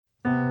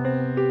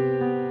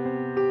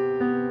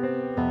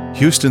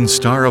Houston's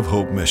Star of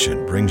Hope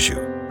mission brings you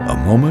a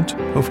moment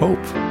of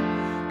hope.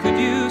 Could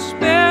you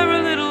spare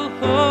a little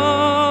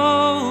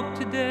hope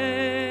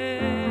today?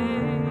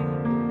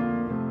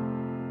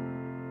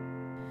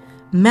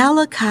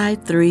 Malachi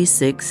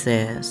 3:6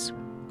 says,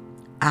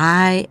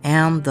 I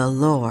am the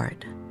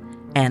Lord,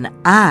 and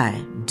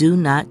I do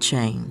not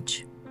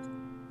change.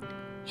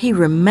 He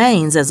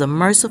remains as a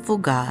merciful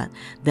God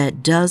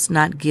that does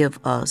not give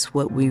us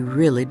what we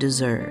really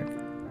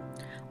deserve.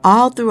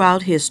 All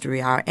throughout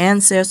history, our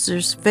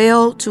ancestors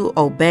failed to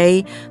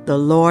obey the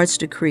Lord's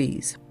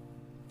decrees,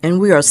 and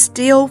we are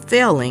still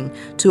failing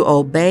to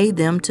obey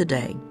them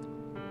today.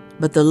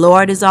 But the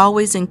Lord is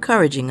always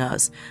encouraging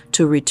us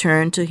to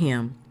return to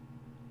Him,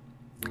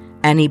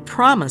 and He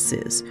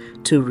promises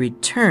to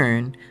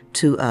return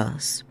to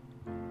us.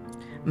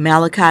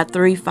 Malachi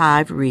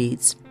 3:5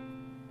 reads,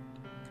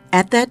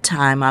 At that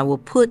time I will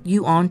put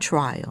you on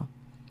trial.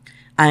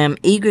 I am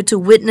eager to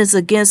witness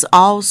against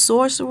all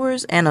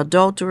sorcerers and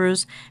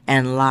adulterers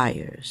and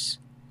liars.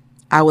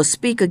 I will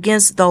speak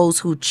against those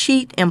who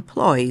cheat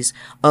employees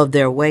of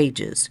their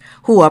wages,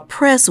 who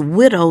oppress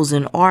widows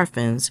and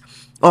orphans,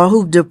 or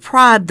who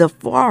deprive the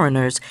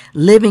foreigners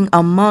living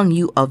among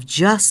you of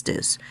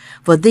justice.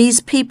 For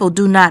these people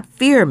do not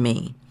fear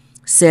me,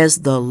 says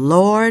the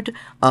Lord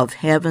of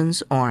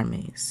heaven's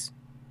armies.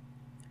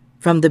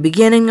 From the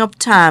beginning of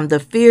time, the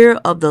fear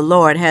of the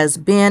Lord has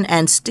been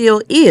and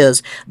still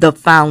is the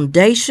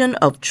foundation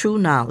of true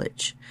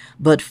knowledge.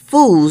 But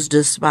fools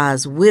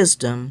despise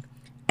wisdom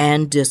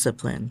and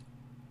discipline.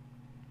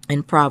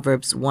 In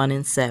Proverbs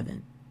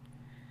 1:7.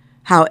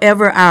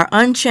 However, our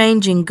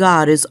unchanging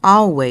God is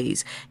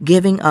always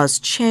giving us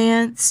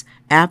chance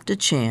after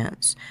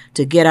chance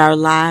to get our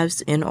lives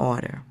in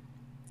order.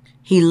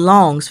 He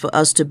longs for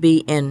us to be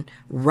in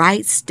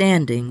right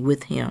standing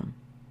with Him.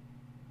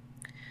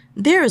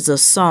 There is a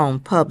song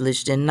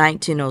published in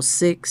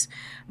 1906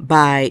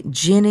 by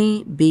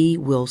Geneva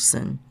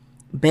DeVaughn,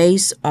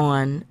 based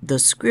on the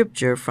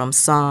scripture from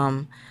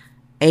Psalm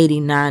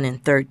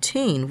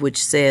 89:13,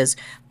 which says,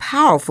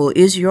 Powerful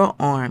is your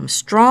arm,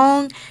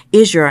 strong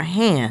is your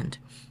hand.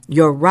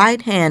 Your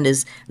right hand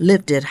is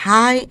lifted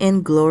high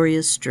in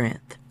glorious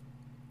strength.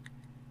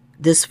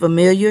 This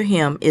familiar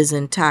hymn is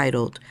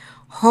entitled,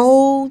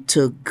 Hold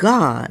to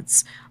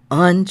God's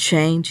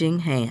Unchanging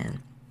Hand.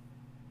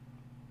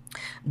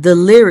 The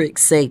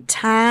lyrics say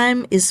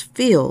time is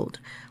filled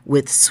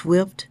with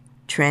swift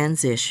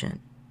transition.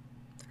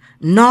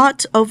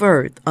 Naught of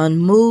earth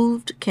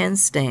unmoved can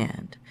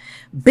stand.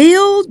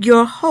 Build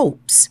your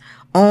hopes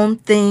on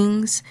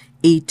things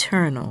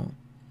eternal.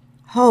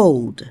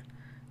 Hold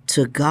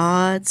to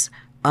God's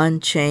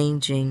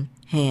unchanging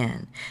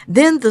hand.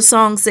 Then the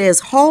song says,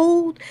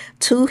 Hold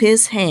to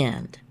His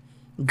hand,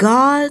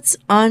 God's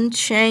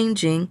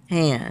unchanging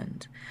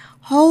hand.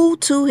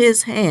 Hold to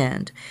His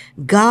hand,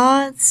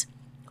 God's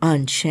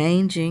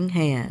unchanging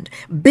hand.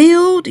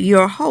 Build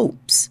your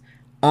hopes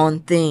on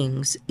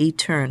things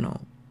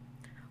eternal.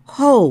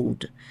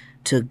 Hold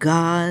to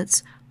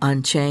God's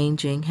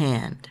unchanging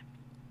hand.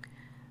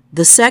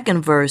 The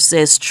second verse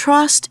says,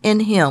 Trust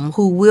in Him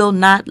who will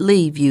not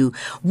leave you,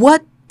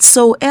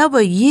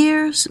 whatsoever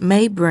years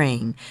may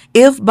bring.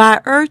 If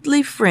by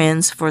earthly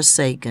friends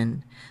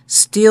forsaken,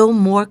 still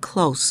more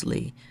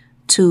closely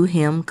to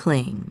Him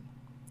cling.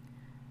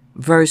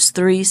 Verse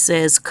 3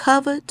 says,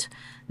 Covet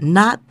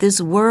not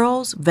this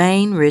world's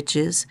vain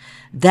riches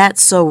that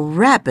so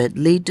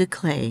rapidly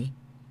decay.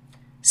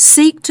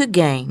 Seek to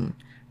gain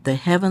the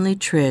heavenly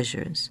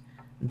treasures.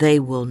 They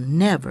will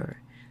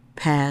never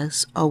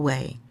pass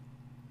away.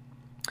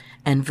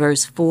 And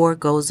verse 4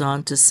 goes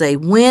on to say,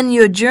 When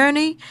your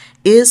journey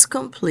is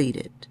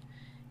completed,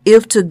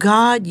 if to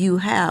God you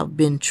have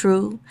been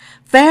true,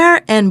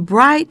 fair and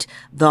bright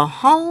the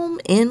home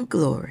in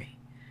glory,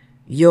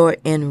 your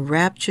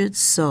enraptured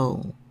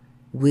soul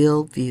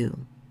will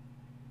view.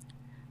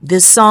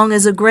 This song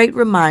is a great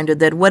reminder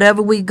that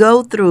whatever we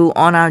go through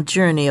on our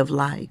journey of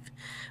life,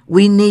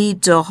 we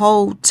need to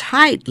hold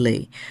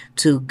tightly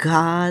to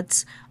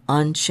God's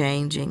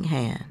unchanging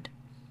hand.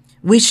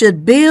 We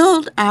should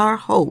build our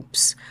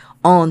hopes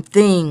on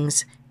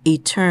things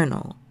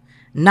eternal,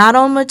 not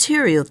on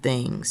material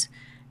things,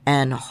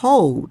 and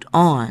hold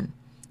on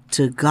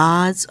to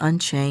God's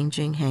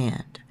unchanging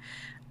hand.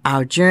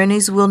 Our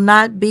journeys will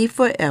not be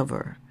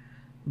forever,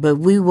 but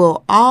we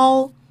will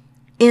all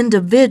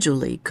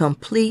individually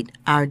complete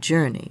our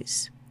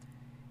journeys.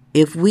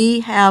 If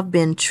we have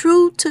been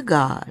true to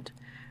God,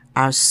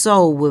 our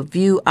soul will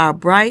view our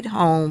bright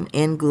home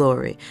in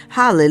glory.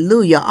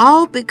 Hallelujah.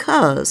 All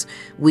because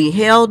we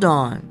held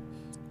on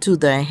to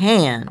the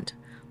hand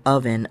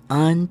of an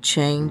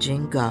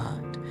unchanging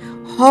God.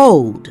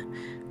 Hold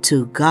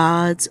to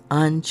God's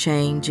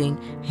unchanging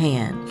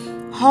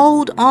hand.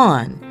 Hold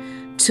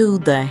on to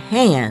the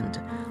hand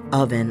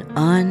of an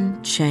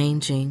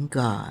unchanging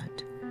God.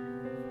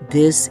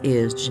 This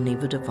is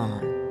Geneva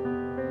DeVaughn.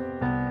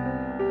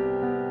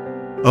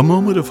 A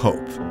Moment of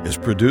Hope is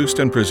produced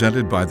and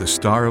presented by the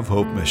Star of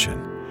Hope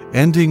mission,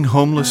 ending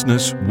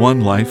homelessness one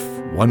life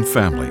one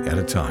family at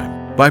a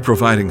time, by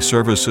providing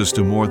services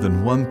to more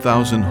than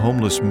 1,000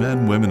 homeless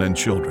men, women, and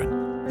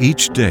children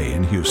each day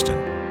in Houston.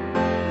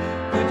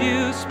 Could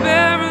you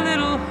spare a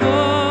little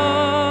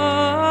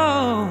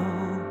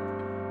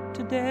hope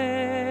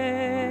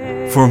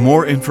today? For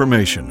more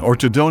information or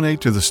to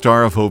donate to the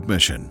Star of Hope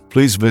mission,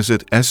 please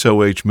visit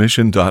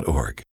sohmission.org.